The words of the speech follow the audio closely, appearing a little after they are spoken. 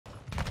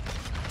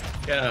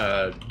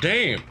God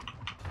damn.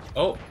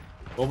 Oh,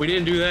 well, we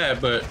didn't do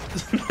that, but...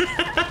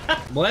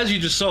 Well, as you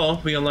just saw,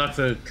 we unlocked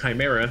the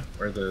Chimera,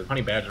 or the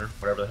Honey Badger,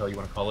 whatever the hell you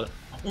want to call it.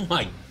 Oh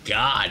my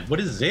god, what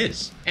is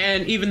this?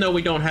 And even though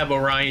we don't have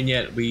Orion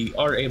yet, we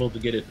are able to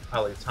get it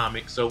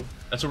polyatomic, so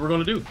that's what we're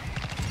going to do.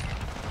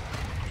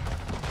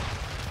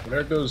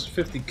 There goes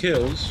 50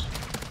 kills.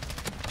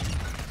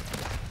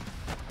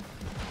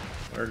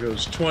 There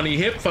goes 20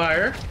 hip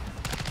fire.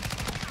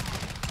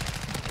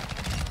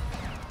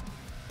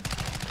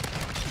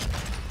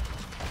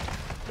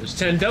 There's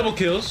 10 double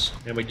kills,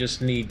 and we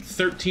just need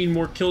 13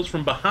 more kills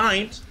from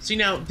behind. See,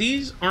 now,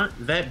 these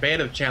aren't that bad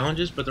of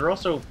challenges, but they're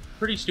also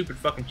pretty stupid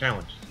fucking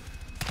challenges.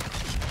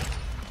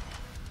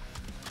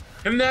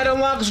 And that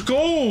unlocks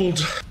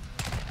gold!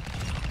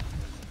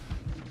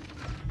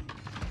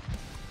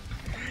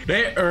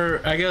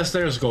 I guess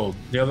there's gold.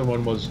 The other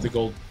one was the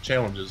gold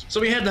challenges.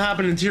 So we had to hop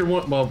into tier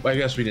 1. Well, I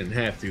guess we didn't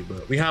have to,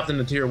 but we hopped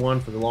into tier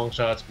 1 for the long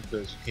shots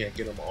because you can't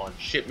get them on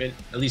shipment,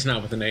 at least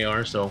not with an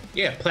AR. So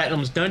yeah,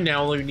 platinum's done.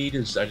 Now all we need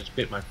is, I just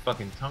bit my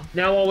fucking tongue.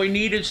 Now all we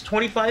need is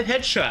 25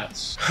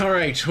 headshots. All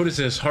right, what is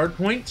this?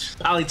 Hardpoint?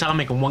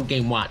 Polyatomic in 1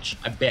 game watch.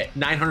 I bet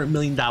 $900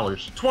 million.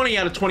 20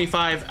 out of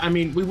 25. I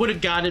mean, we would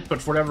have got it,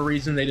 but for whatever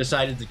reason, they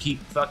decided to keep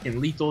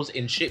fucking lethals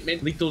in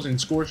shipment, lethals in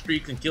score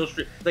streaks and kill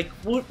streaks. Like,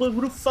 what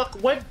the fuck?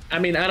 What? I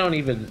mean, I don't.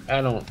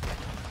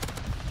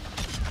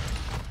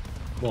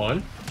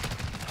 1,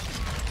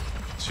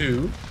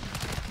 2,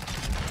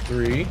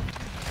 3.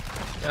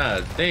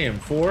 God damn,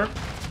 4,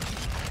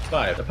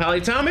 5. The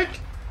polyatomic?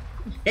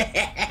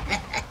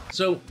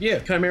 So yeah,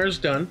 Chimera's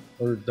done,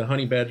 or the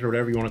Honey Badger,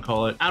 whatever you want to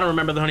call it. I don't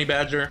remember the Honey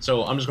Badger,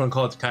 so I'm just going to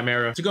call it the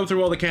Chimera. To go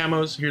through all the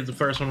camos, here's the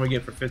first one we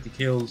get for 50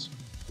 kills,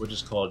 which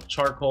is called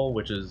Charcoal,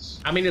 which is,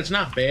 I mean, it's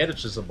not bad.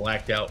 It's just a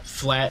blacked out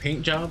flat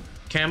paint job.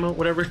 Camo,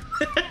 whatever.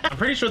 I'm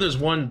pretty sure there's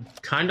one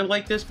kind of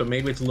like this, but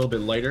maybe it's a little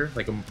bit lighter,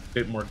 like a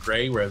bit more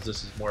gray, whereas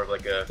this is more of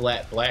like a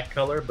flat black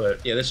color.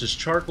 But yeah, this is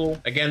Charcoal.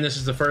 Again, this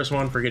is the first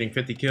one for getting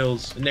 50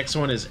 kills. The next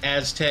one is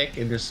Aztec,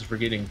 and this is for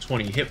getting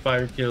 20 hip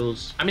fire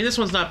kills. I mean, this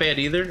one's not bad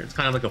either. It's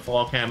kind of like a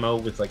fall camo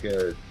with like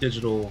a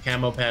digital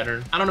camo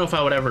pattern. I don't know if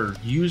I would ever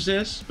use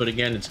this, but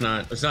again, it's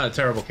not a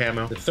terrible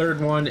camo. The third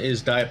one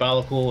is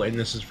Diabolical, and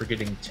this is for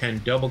getting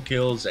 10 double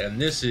kills,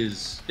 and this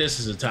is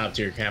a top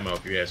tier camo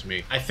if you ask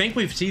me. I think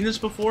we've seen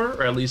this before,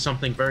 or at least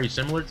something very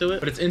similar to it,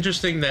 but it's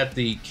interesting that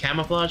the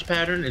camouflage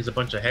pattern is a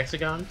bunch of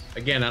hexagons.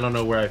 Again, I don't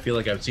know where I feel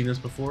like I've seen this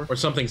before, or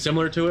something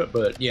similar to it,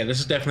 but yeah, this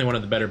is definitely one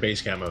of the better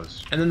base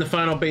camos. And then the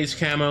final base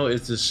camo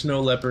is the Snow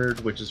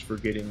Leopard, which is for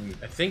getting,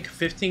 I think,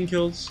 15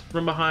 kills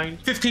from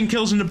behind. 15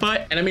 kills in the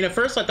butt. And I mean, at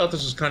first I thought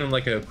this was kind of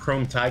like a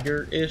Chrome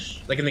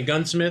Tiger-ish. Like in the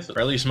Gunsmith,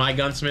 or at least my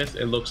Gunsmith,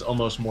 it looks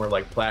almost more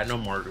like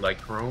Platinum or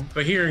like Chrome.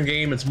 But here in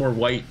game, it's more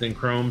white than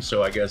Chrome,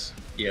 so I guess,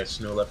 yeah,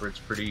 Snow Leopard's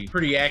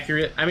pretty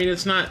accurate. I mean,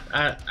 it's not,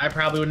 I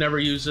probably would never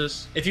use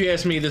this. If you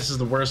ask me, this is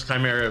the worst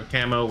Chimera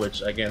camo,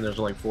 which again, there's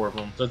only 4 of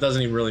them, so it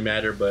doesn't even really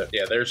matter. But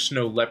yeah, there's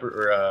Snow Leopard,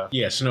 or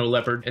yeah, Snow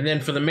Leopard. And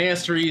then for the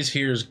masteries,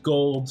 here's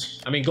Gold.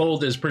 I mean,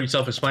 Gold is pretty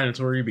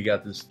self-explanatory. We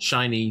got this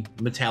shiny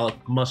metallic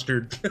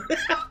mustard.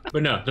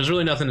 But no, there's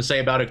really nothing to say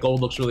about it.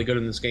 Gold looks really good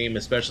in this game,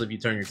 especially if you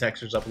turn your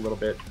textures up a little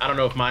bit. I don't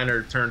know if mine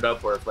are turned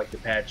up or if like the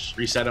patch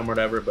reset them or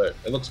whatever, but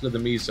it looks good to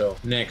me. So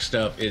next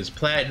up is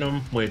Platinum,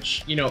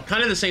 which, you know,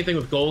 kind of the same thing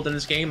with Gold in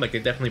this game. Like, they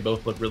definitely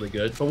both look really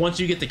good. But once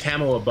you get the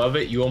camo above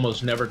it, you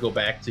almost never go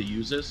back to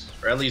use this.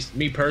 Or at least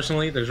me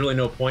personally, there's really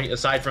no point,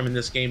 aside from in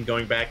this game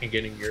going back and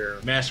getting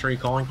your mastery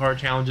calling card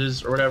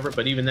challenges or whatever.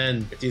 But even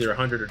then, it's either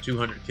 100 or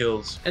 200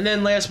 kills. And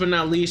then last but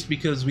not least,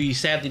 because we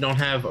sadly don't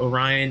have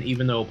Orion,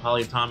 even though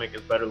Polyatomic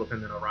is better looking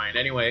than Orion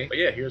anyway. But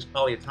yeah, here's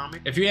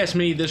Polyatomic. If you ask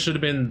me, this should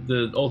have been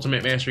the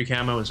ultimate mastery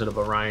camo instead of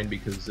Orion,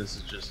 because this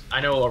is just,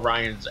 I know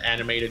Orion's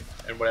animated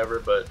and whatever,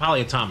 but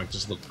Polyatomic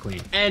just looked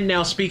clean. And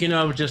now, speaking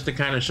of, just to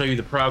kind of show you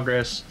the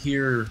progress,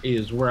 here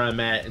is where I'm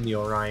at in the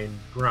Orion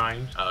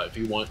grind. If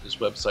you want this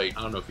website,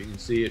 I don't know if you can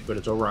see it, but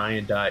it's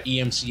orion.emca.app.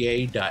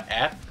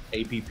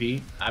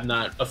 APP. I'm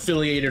not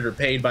affiliated or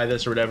paid by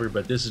this or whatever,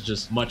 but this is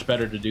just much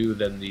better to do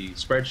than the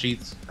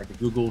spreadsheets, like the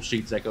Google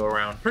Sheets that go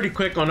around. Pretty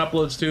quick on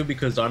uploads too,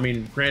 because I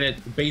mean, granted,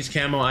 the base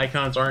camo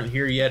icons aren't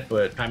here yet,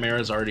 but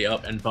Chimera's already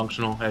up and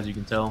functional, as you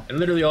can tell. And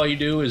literally all you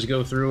do is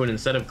go through, and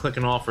instead of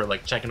clicking off or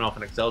like checking off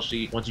an Excel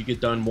sheet, once you get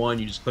done one,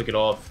 you just click it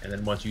off, and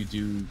then once you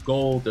do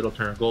Gold, it'll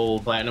turn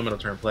gold, Platinum, it'll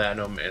turn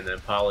platinum, and then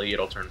Poly,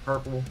 it'll turn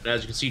purple. And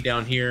as you can see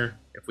down here,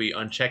 if we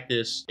uncheck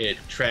this, it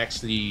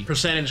tracks the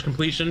percentage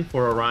completion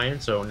for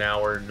Orion. So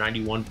now we're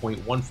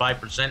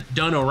 91.15%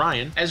 done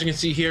Orion. As you can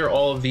see here,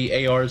 all of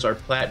the ARs are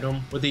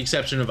platinum, with the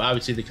exception of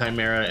obviously the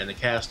Chimera and the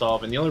cast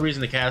off. And the only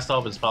reason the cast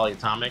off is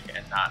polyatomic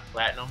and not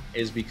platinum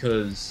is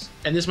because,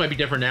 and this might be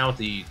different now with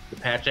the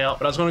patch out.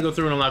 But I was going to go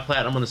through and unlock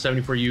platinum on the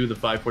 74U, the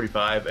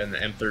 545, and the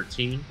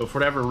M13. But for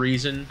whatever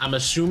reason, I'm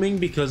assuming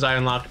because I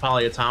unlocked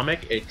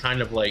polyatomic, it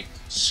kind of like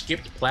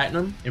skipped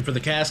platinum. And for the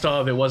cast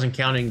off, it wasn't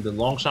counting the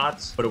long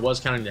shots, but it was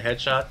counting the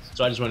headshots.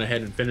 So I just went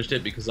ahead and finished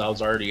it because I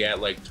was already at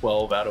like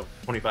 12 out of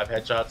 25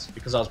 headshots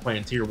because I was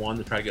playing tier 1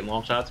 to try to get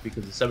long shots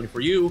because the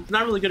 74U is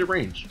not really good at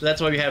range. So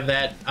that's why we have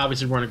that.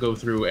 Obviously, we're going to go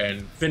through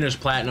and finish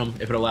platinum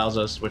if it allows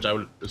us, which I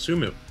would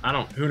assume it.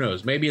 Who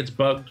knows? Maybe it's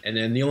bugged. And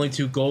then the only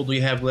 2 gold we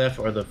have left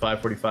are the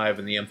 545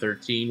 and the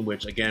M13,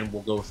 which again,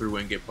 we'll go through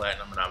and get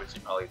platinum, and obviously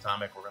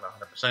polyatomic, we're going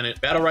to 100%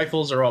 it. Battle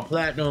rifles are all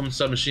platinum.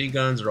 Submachine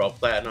guns are all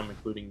platinum,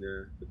 including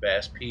the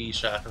Bass P.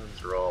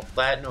 Shotguns are all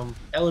platinum.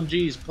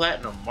 LMGs,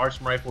 platinum.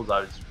 Marksman rifles,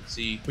 obviously, you can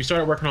see. We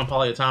started working on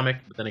polyatomic,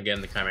 but then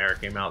again, the Chimera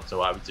came out,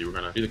 so obviously we're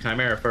going to do the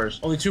Chimera first.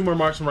 Only 2 more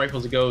marksman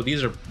rifles to go.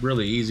 These are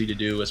really easy to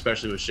do,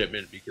 especially with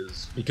Shipment,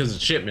 because it's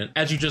Shipment.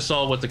 As you just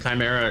saw with the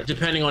Chimera,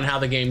 depending on how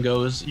the game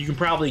goes, you can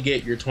probably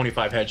get your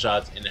 25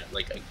 headshots in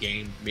like a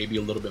game, maybe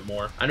a little bit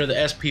more. I know the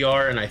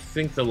SPR and I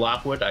think the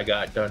Lockwood I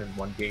got done in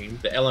 1 game.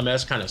 The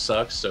LMS kind of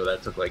sucks, so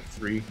that took like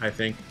 3, I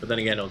think. But then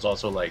again, it was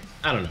also like,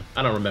 I don't know.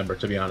 I don't remember,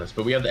 to be honest.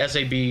 But we have the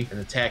SAB and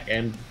the TAC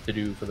M to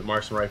do for the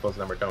marksman rifles,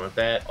 and then we're done with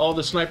that. All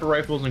the sniper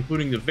rifles,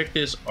 including the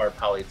Victus, are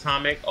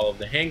polyatomic. All of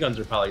the handguns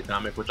are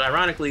polyatomic, which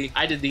ironically,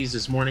 I did these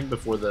this morning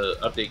before the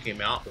update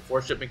came out,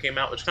 before Shipment came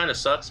out, which kind of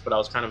sucks, but I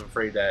was kind of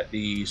afraid that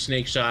the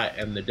Snake Shot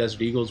and the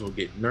Desert Eagles will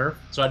get nerfed.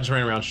 So I just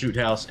ran around Shoot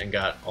House and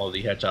got all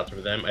the headshots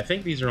for them. I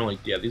think these are only,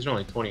 yeah, these are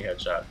only 20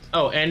 headshots.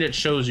 Oh, and it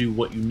shows you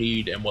what you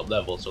need and what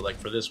level. So like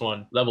for this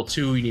one, level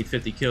 2, you need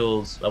 50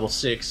 kills. Level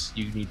 6,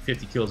 you need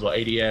 50 kills while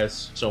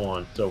ADS, so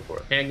on, so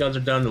forth. Handguns are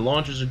done. The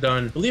launchers are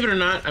done. Believe it or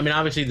not, I mean,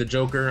 obviously the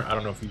Joker, I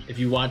don't know if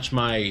you watch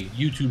my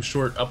YouTube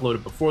short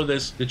uploaded before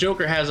this, the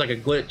Joker has like a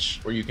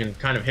glitch where you can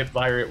kind of hip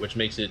fire it, which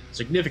makes it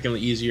significantly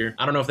easier.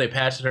 I don't know if they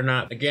patched it or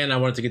not. Again, I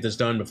wanted to get this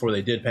done before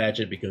they did patch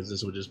it because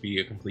this would just be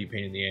a complete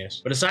pain in the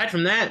ass. But aside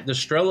from that, the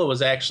Strela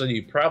was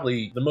actually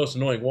probably the most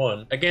annoying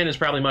one. Again, it's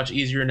probably much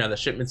easier now that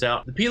Shipment's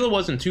out. The Pila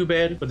wasn't too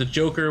bad, but the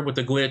Joker with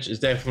the glitch is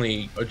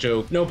definitely a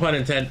joke. No pun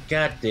intended.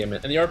 God damn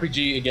it. And the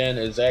RPG, again,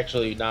 is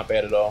actually not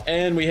bad at all.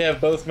 And we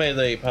have both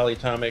melee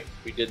polyatomic.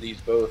 We did these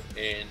both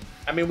in,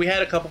 I mean, we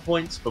had a couple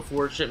points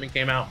before Shipment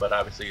came out, but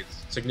obviously it's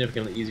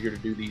significantly easier to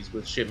do these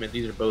with Shipment.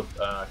 These are both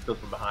kills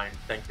from behind,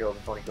 10 kills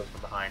and 20 kills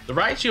from behind. The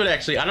riot shield,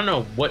 actually, I don't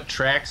know what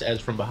tracks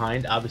as from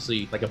behind,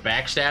 obviously like a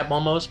backstab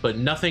almost, but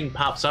nothing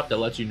pops up that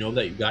lets you know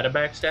that you got a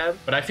backstab.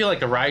 But I feel like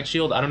the riot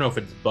shield, I don't know if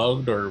it's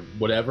bugged or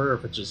whatever,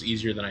 if it's just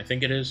easier than I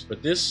think it is,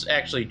 but this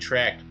actually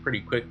tracked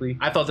pretty quickly.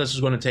 I thought this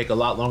was going to take a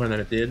lot longer than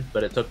it did,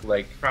 but it took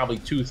like probably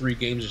 2-3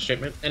 games of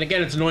Shipment. And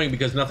again, it's annoying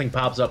because nothing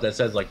pops up that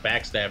says like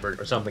backstabber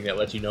or something that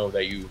lets you know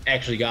that you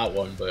actually got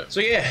one. But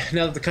so yeah,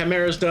 now that the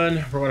Chimera's done,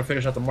 we're going to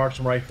finish out the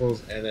marksman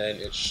rifles, and then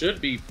it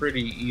should be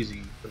pretty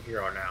easy from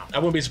here on out. I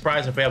wouldn't be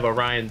surprised if we have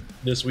Orion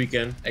this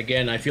weekend.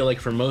 Again, I feel like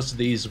for most of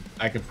these,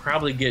 I can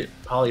probably get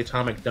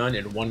polyatomic done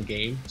in 1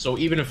 game. So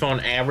even if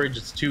on average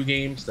it's 2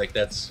 games, like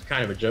that's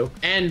kind of a joke.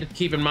 And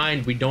keep in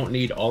mind, we don't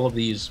need all of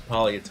these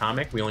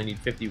polyatomic. We only need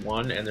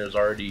 51, and there's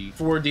already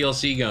 4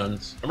 DLC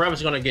guns. I'm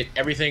obviously going to get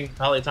everything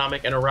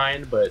polyatomic and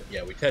Orion, but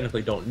yeah, we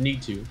technically don't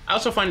need to. I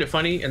also find it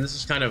funny, and this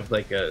is kind of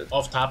like a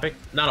off topic,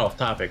 not off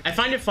topic. I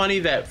find it funny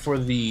that for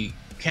the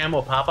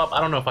camo pop-up,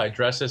 I don't know if I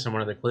addressed this in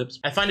one of the clips.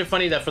 I find it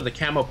funny that for the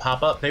camo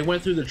pop-up, they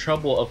went through the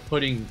trouble of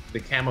putting the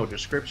camo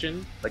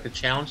description, like the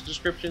challenge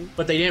description,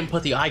 but they didn't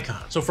put the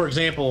icon. So for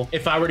example,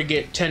 if I were to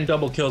get 10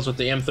 double kills with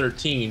the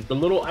M13, the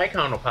little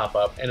icon will pop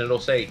up and it'll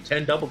say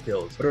 10 double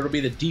kills, but it'll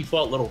be the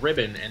default little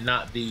ribbon and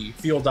not the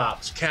Field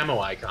Ops camo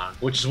icon,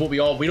 which is what we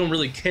don't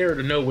really care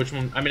to know which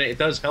one. I mean, it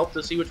does help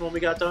to see which one we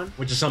got done,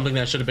 which is something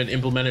that should have been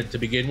implemented to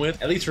begin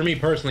with. At least for me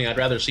personally, I'd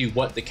rather see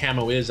what the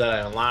camo is that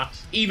I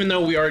unlocked, even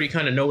though we already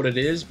kind of know what it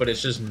is, but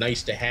it's just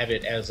nice to have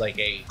it as like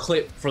a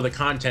clip for the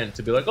content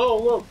to be like, oh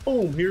look,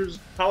 boom, here's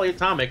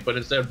polyatomic, but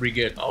instead we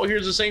get, oh,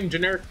 here's the same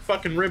generic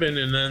fucking ribbon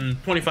and then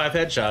 25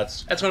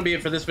 headshots. That's gonna be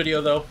it for this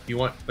video though. If you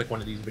want, click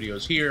one of these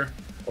videos here,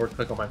 or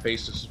click on my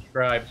face to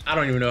subscribe. I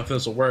don't even know if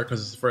this will work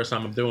because it's the first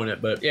time I'm doing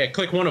it, but yeah,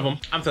 click one of them.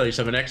 I'm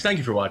Failure7X. Thank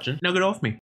you for watching. Now get off me.